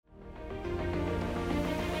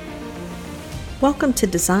Welcome to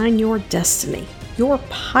Design Your Destiny, your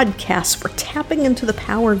podcast for tapping into the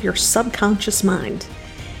power of your subconscious mind.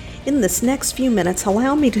 In this next few minutes,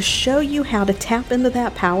 allow me to show you how to tap into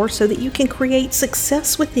that power so that you can create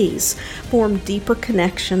success with ease, form deeper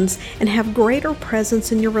connections, and have greater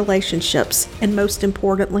presence in your relationships, and most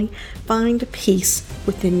importantly, find peace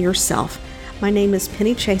within yourself. My name is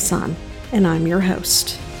Penny Chason, and I'm your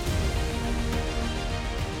host.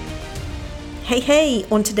 Hey,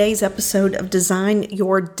 on today's episode of Design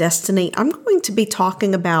Your Destiny, I'm going to be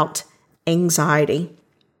talking about anxiety.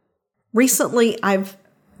 Recently, I've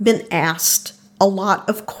been asked a lot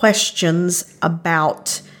of questions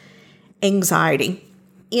about anxiety,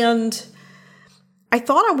 and I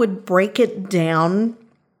thought I would break it down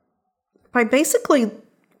by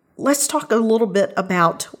let's talk a little bit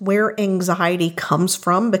about where anxiety comes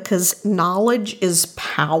from, because knowledge is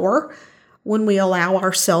power when we allow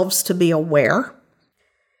ourselves to be aware.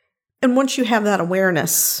 And once you have that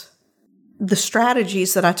awareness, the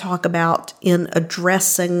strategies that I talk about in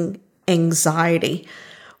addressing anxiety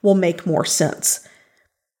will make more sense.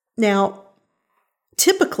 Now,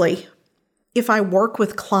 typically, if I work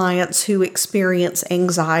with clients who experience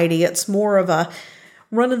anxiety, it's more of a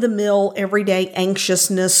run-of-the-mill, everyday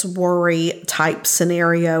anxiousness, worry type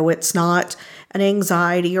scenario. It's not an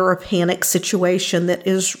anxiety or a panic situation that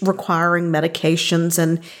is requiring medications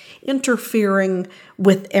and interfering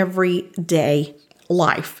with everyday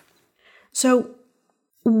life. So,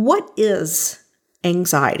 what is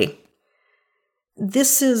anxiety?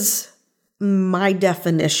 This is my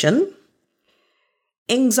definition.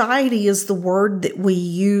 Anxiety is the word that we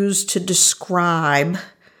use to describe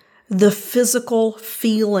the physical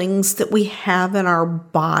feelings that we have in our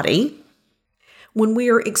body when we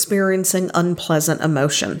are experiencing unpleasant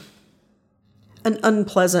emotion, an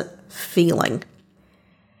unpleasant feeling.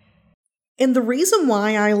 And the reason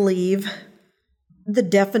why I leave the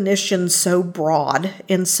definition so broad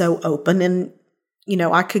and so open, and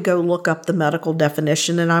I could go look up the medical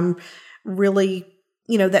definition, and I'm really,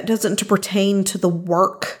 that doesn't pertain to the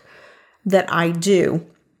work that I do.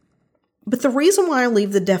 But the reason why I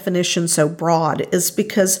leave the definition so broad is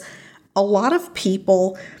because a lot of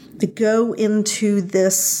people go into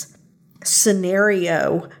this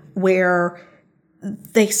scenario where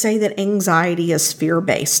they say that anxiety is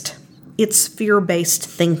fear-based. It's fear-based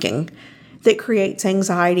thinking that creates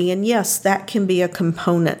anxiety. And yes, that can be a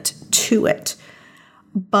component to it.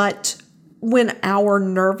 But when our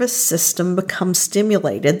nervous system becomes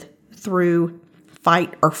stimulated through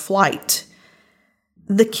fight or flight,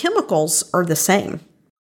 the chemicals are the same.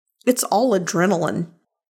 It's all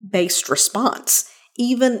adrenaline-based response.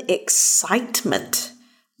 Even excitement,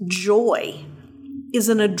 joy, is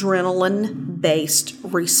an adrenaline-based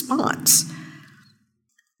response.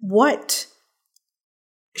 What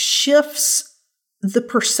shifts the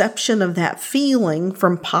perception of that feeling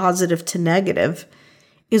from positive to negative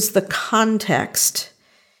is the context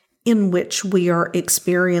in which we are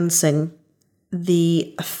experiencing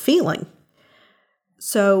the feeling.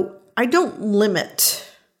 So I don't limit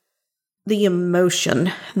the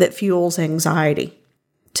emotion that fuels anxiety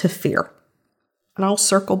to fear. And I'll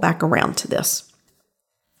circle back around to this.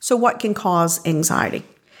 So what can cause anxiety?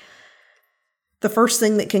 The first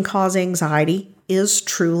thing that can cause anxiety is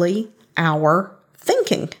truly our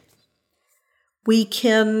thinking. We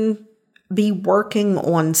can be working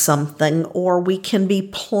on something, or we can be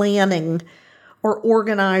planning or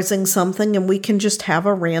organizing something, and we can just have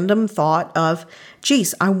a random thought of,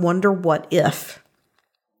 geez, I wonder what if.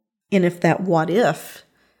 And if that what if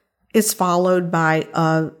is followed by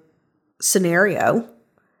a scenario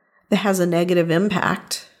that has a negative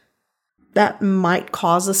impact, that might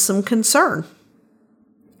cause us some concern.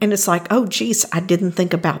 And it's like, oh, geez, I didn't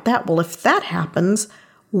think about that. Well, if that happens,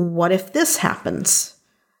 what if this happens?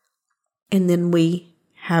 And then we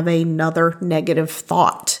have another negative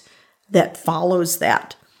thought that follows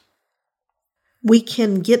that. We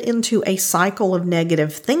can get into a cycle of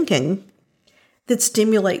negative thinking that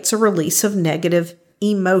stimulates a release of negative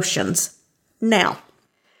emotions. Now,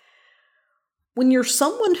 when you're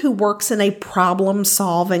someone who works in a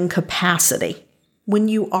problem-solving capacity, when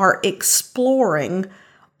you are exploring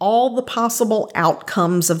all the possible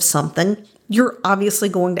outcomes of something, you're obviously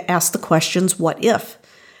going to ask the questions, what if?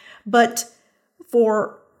 But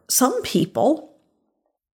for some people,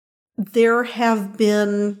 there have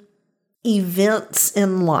been events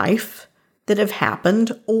in life that have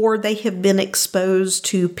happened, or they have been exposed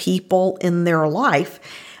to people in their life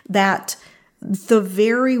that the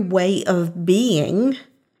very way of being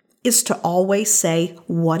is to always say,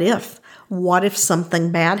 what if? What if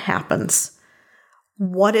something bad happens?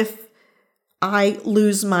 What if I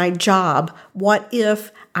lose my job? What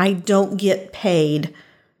if I don't get paid?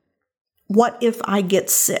 What if I get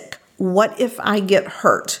sick? What if I get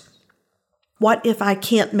hurt? What if I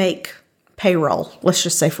can't make payroll? Let's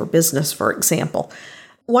just say for business, for example.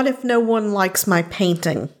 What if no one likes my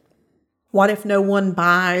painting? What if no one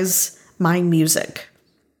buys my music?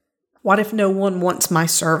 What if no one wants my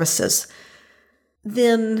services?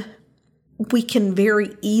 Then we can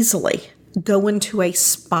very easily go into a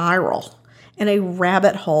spiral and a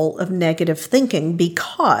rabbit hole of negative thinking,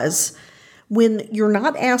 because when you're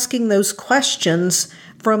not asking those questions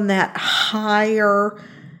from that higher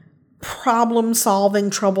problem-solving,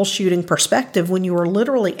 troubleshooting perspective, when you are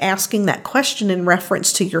literally asking that question in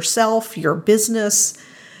reference to yourself, your business,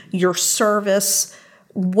 your service,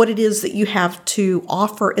 what it is that you have to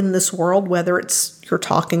offer in this world, whether it's you're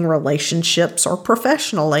talking relationships or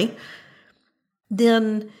professionally,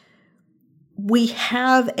 then we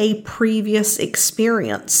have a previous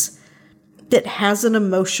experience that has an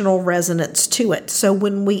emotional resonance to it. So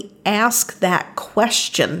when we ask that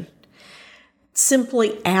question,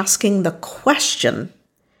 simply asking the question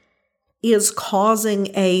is causing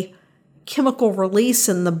a chemical release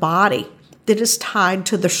in the body that is tied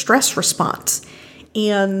to the stress response.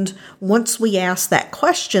 And once we ask that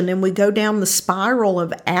question and we go down the spiral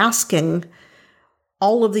of asking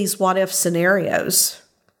all of these what-if scenarios,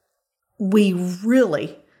 we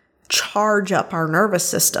really charge up our nervous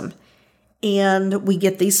system and we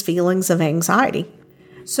get these feelings of anxiety.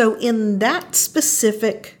 So in that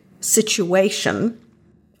specific situation,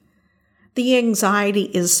 the anxiety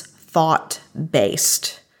is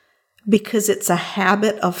thought-based because it's a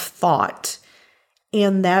habit of thought,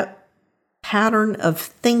 and that pattern of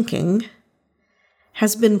thinking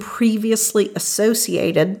has been previously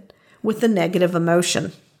associated with a negative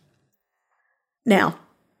emotion. Now,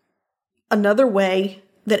 another way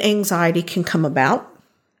that anxiety can come about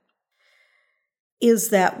is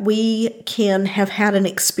that we can have had an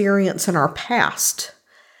experience in our past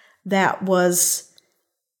that was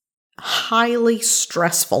highly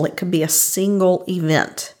stressful. It could be a single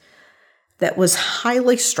event that was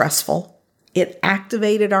highly stressful. It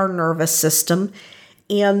activated our nervous system.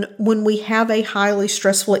 And when we have a highly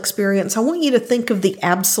stressful experience, I want you to think of the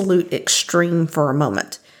absolute extreme for a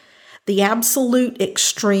moment. The absolute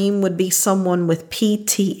extreme would be someone with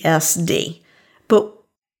PTSD. But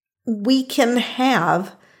we can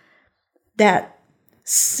have that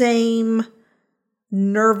same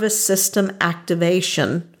nervous system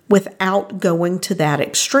activation without going to that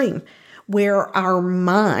extreme, where our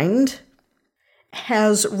mind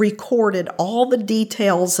has recorded all the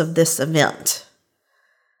details of this event.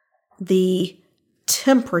 The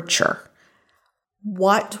temperature.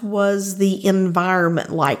 What was the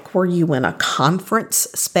environment like? Were you in a conference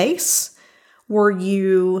space? Were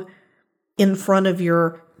you in front of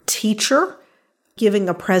your teacher giving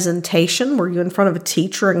a presentation? Were you in front of a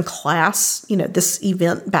teacher in class? This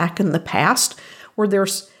event back in the past, where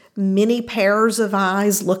there's many pairs of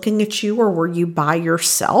eyes looking at you, or were you by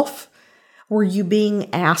yourself? Were you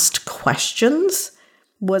being asked questions?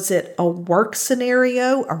 Was it a work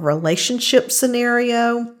scenario, a relationship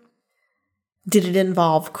scenario? Did it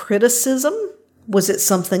involve criticism? Was it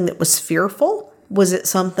something that was fearful? Was it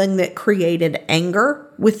something that created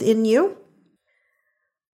anger within you?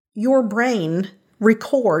 Your brain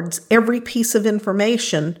records every piece of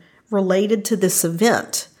information related to this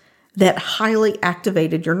event that highly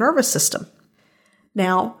activated your nervous system.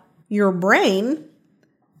 Now, your brain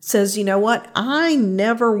says, you know what? I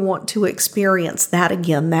never want to experience that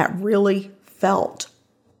again. That really felt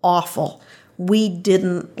awful. We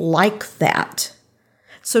didn't like that.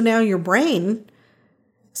 So now your brain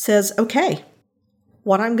says, okay,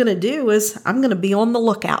 what I'm going to do is I'm going to be on the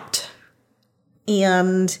lookout.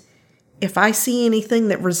 And if I see anything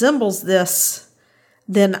that resembles this,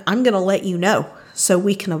 then I'm going to let you know so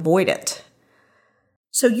we can avoid it.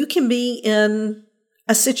 So you can be in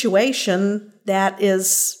a situation that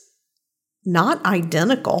is not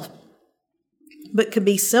identical, but could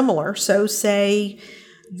be similar. So say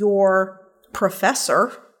your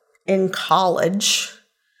professor in college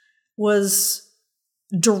was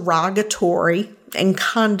derogatory and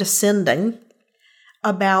condescending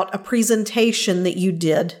about a presentation that you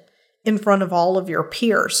did in front of all of your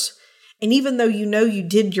peers. And even though you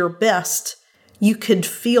did your best, you could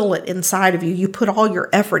feel it inside of you. You put all your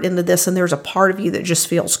effort into this, and there's a part of you that just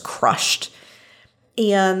feels crushed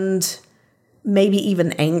and maybe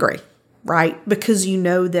even angry, right? Because you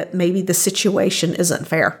know that maybe the situation isn't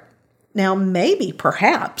fair. Now, maybe,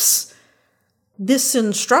 perhaps, this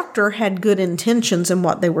instructor had good intentions in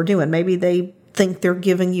what they were doing. Maybe they think they're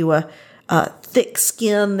giving you a thick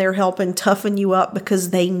skin. They're helping toughen you up because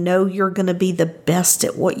they know you're going to be the best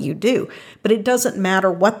at what you do. But it doesn't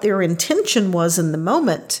matter what their intention was in the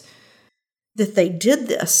moment that they did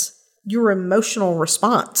this. Your emotional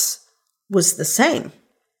response was the same.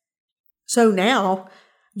 So now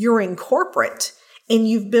you're in corporate and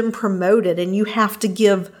you've been promoted and you have to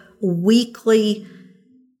give weekly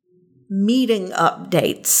meeting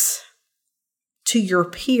updates to your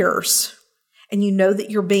peers, and you know that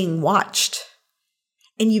you're being watched,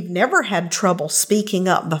 and you've never had trouble speaking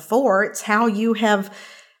up before. It's how you have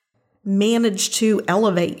managed to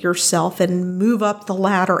elevate yourself and move up the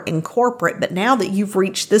ladder in corporate. But now that you've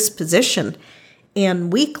reached this position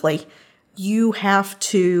and weekly, you have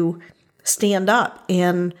to stand up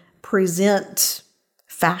and present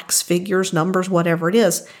facts, figures, numbers, whatever it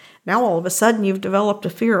is. Now all of a sudden you've developed a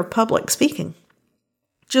fear of public speaking.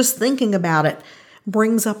 Just thinking about it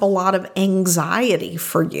brings up a lot of anxiety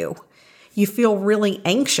for you. You feel really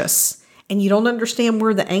anxious and you don't understand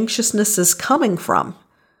where the anxiousness is coming from.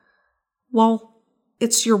 Well,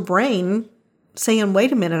 it's your brain saying,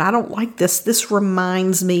 wait a minute, I don't like this. This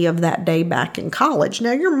reminds me of that day back in college.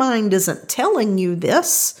 Now, your mind isn't telling you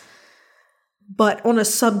this, but on a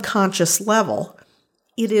subconscious level,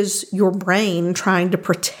 it is your brain trying to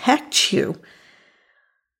protect you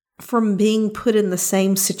from being put in the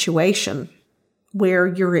same situation where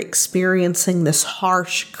you're experiencing this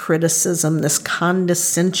harsh criticism, this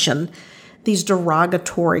condescension, these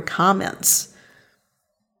derogatory comments.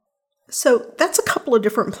 So that's a couple of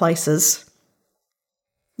different places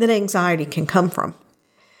that anxiety can come from.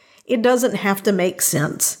 It doesn't have to make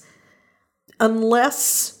sense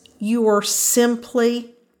unless you are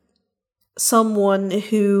simply someone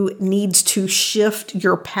who needs to shift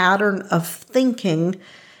your pattern of thinking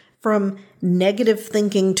from negative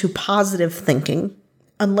thinking to positive thinking.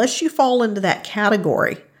 Unless you fall into that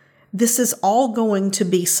category, this is all going to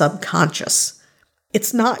be subconscious.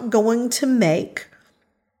 It's not going to make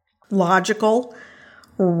logical,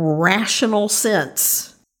 rational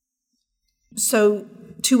sense. So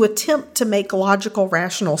to attempt to make logical,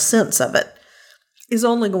 rational sense of it is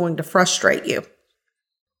only going to frustrate you.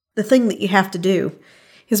 The thing that you have to do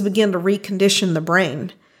is begin to recondition the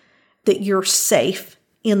brain that you're safe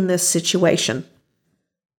in this situation.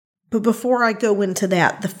 But before I go into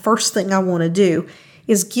that, the first thing I want to do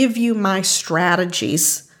is give you my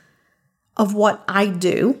strategies of what I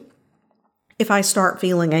do if I start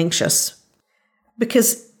feeling anxious.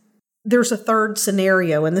 Because there's a third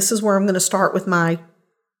scenario, and this is where I'm going to start with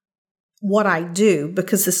what I do,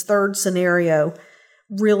 because this third scenario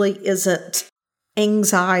really isn't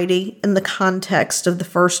anxiety in the context of the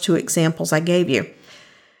first two examples I gave you.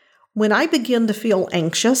 When I begin to feel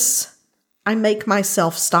anxious, I make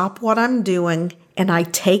myself stop what I'm doing and I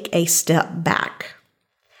take a step back.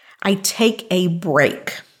 I take a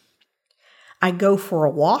break. I go for a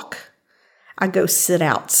walk. I go sit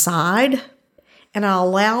outside, and I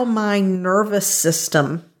allow my nervous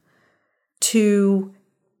system to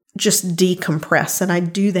just decompress. And I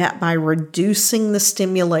do that by reducing the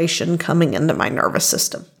stimulation coming into my nervous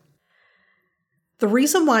system. The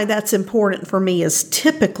reason why that's important for me is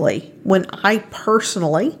typically when I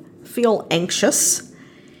personally feel anxious,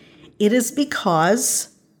 it is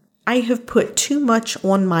because I have put too much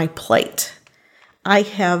on my plate. I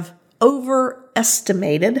have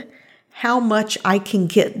overestimated how much I can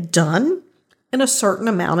get done in a certain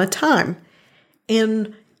amount of time.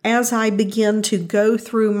 And as I begin to go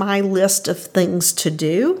through my list of things to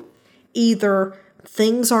do, either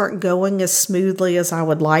things aren't going as smoothly as I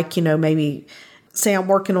would like, maybe say I'm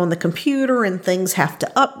working on the computer and things have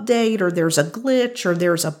to update, or there's a glitch, or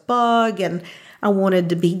there's a bug and I wanted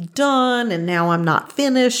to be done and now I'm not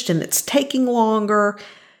finished and it's taking longer,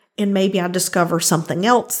 and maybe I discover something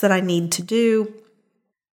else that I need to do.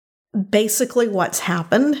 Basically, what's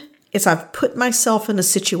happened is I've put myself in a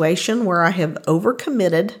situation where I have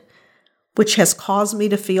overcommitted, which has caused me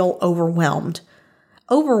to feel overwhelmed.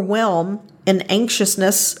 Overwhelm and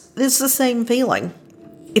anxiousness is the same feeling.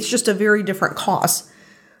 It's just a very different cause.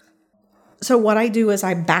 So what I do is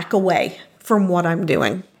I back away from what I'm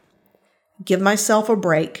doing, give myself a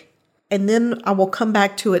break, and then I will come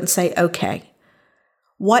back to it and say, okay,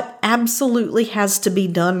 what absolutely has to be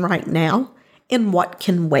done right now and what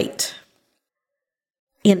can wait?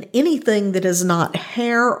 And anything that is not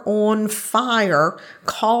hair on fire,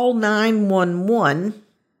 call 911,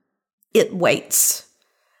 it waits.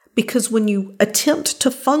 Because when you attempt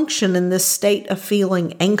to function in this state of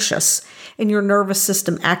feeling anxious and your nervous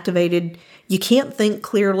system activated, you can't think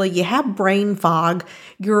clearly, you have brain fog,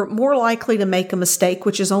 you're more likely to make a mistake,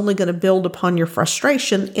 which is only going to build upon your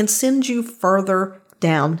frustration and send you further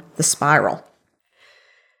down the spiral.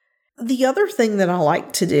 The other thing that I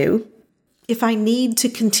like to do, if I need to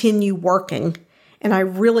continue working and I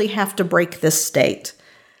really have to break this state,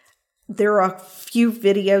 there are a few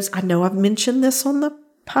videos. I know I've mentioned this on the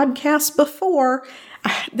podcast before.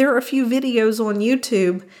 There are a few videos on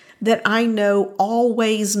YouTube that I know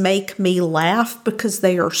always make me laugh because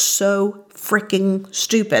they are so freaking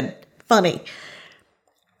stupid funny.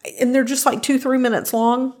 And they're just like 2-3 minutes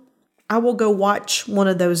long. I will go watch one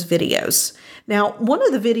of those videos. Now, one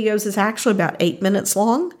of the videos is actually about 8 minutes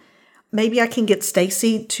long. Maybe I can get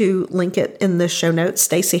Stacy to link it in the show notes.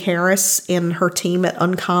 Stacy Harris and her team at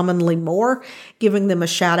Uncommonly More, giving them a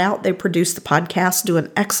shout out. They produce the podcast, do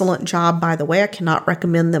an excellent job, by the way. I cannot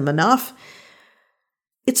recommend them enough.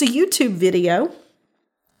 It's a YouTube video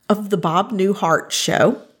of the Bob Newhart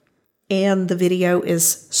Show, and the video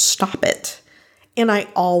is Stop It. And I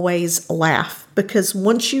always laugh because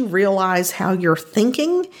once you realize how your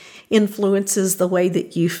thinking influences the way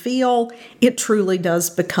that you feel, it truly does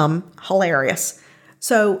become hilarious.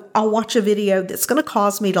 So I'll watch a video that's going to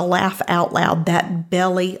cause me to laugh out loud, that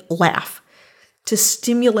belly laugh, to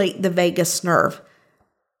stimulate the vagus nerve.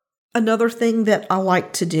 Another thing that I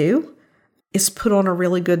like to do is put on a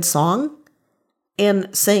really good song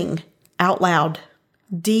and sing out loud.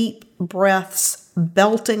 Deep breaths,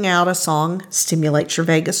 belting out a song stimulates your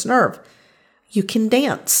vagus nerve. You can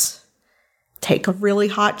dance. Take a really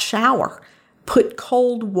hot shower. Put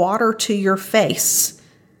cold water to your face.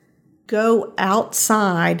 Go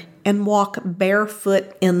outside and walk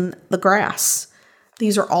barefoot in the grass.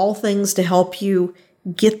 These are all things to help you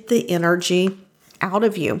get the energy out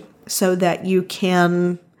of you so that you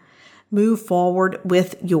can move forward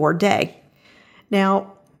with your day.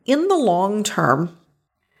 Now, in the long term,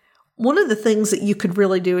 one of the things that you could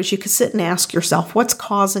really do is you could sit and ask yourself, what's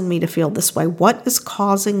causing me to feel this way? What is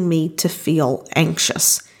causing me to feel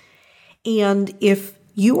anxious? And if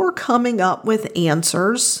you are coming up with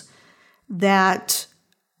answers that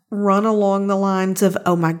run along the lines of,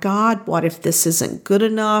 oh my God, what if this isn't good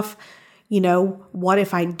enough? What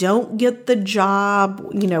if I don't get the job?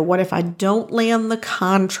 What if I don't land the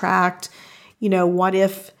contract? What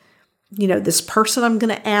if, this person I'm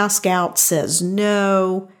going to ask out says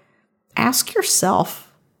no? Ask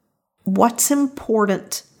yourself, what's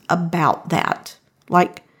important about that?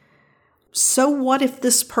 Like, so what if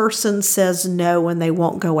this person says no and they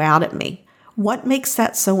won't go out at me? What makes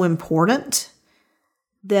that so important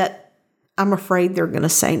that I'm afraid they're going to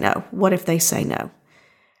say no? What if they say no?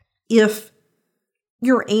 If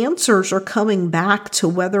your answers are coming back to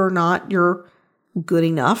whether or not you're good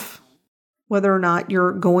enough, whether or not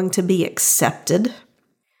you're going to be accepted,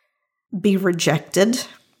 be rejected,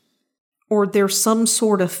 or there's some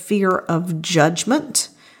sort of fear of judgment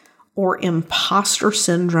or imposter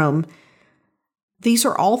syndrome, these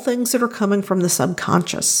are all things that are coming from the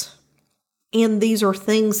subconscious. And these are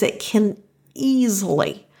things that can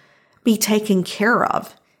easily be taken care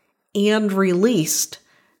of and released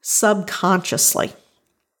subconsciously.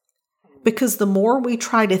 Because the more we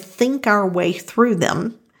try to think our way through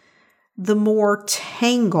them, the more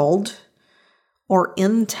tangled or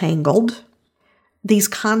entangled these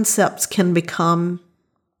concepts can become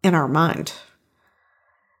in our mind.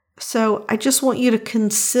 So I just want you to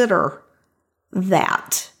consider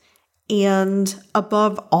that. And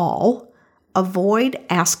above all, avoid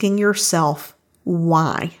asking yourself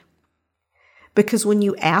why. Because when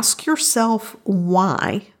you ask yourself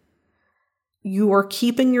why, you are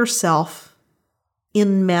keeping yourself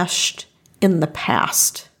enmeshed in the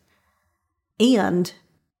past. And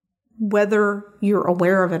whether you're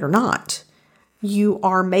aware of it or not, you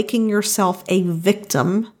are making yourself a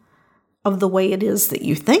victim of the way it is that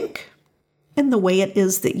you think and the way it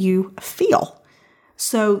is that you feel.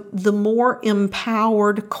 So the more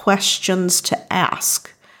empowered questions to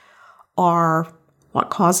ask are, what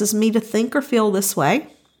causes me to think or feel this way?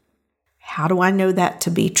 How do I know that to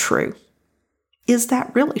be true? Is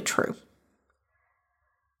that really true?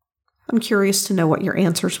 I'm curious to know what your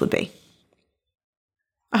answers would be.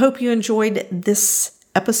 I hope you enjoyed this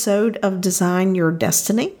episode of Design Your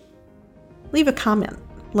Destiny. Leave a comment.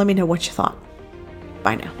 Let me know what you thought.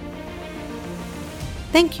 Bye now.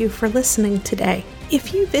 Thank you for listening today.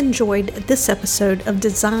 If you've enjoyed this episode of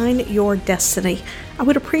Design Your Destiny, I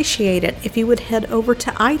would appreciate it if you would head over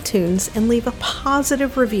to iTunes and leave a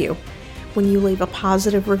positive review. When you leave a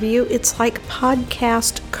positive review, it's like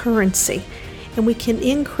podcast currency, and we can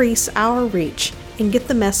increase our reach and get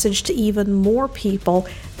the message to even more people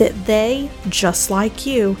that they, just like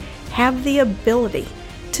you, have the ability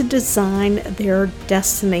to design their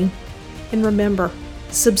destiny. And remember,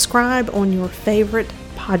 subscribe on your favorite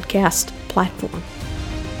podcast platform.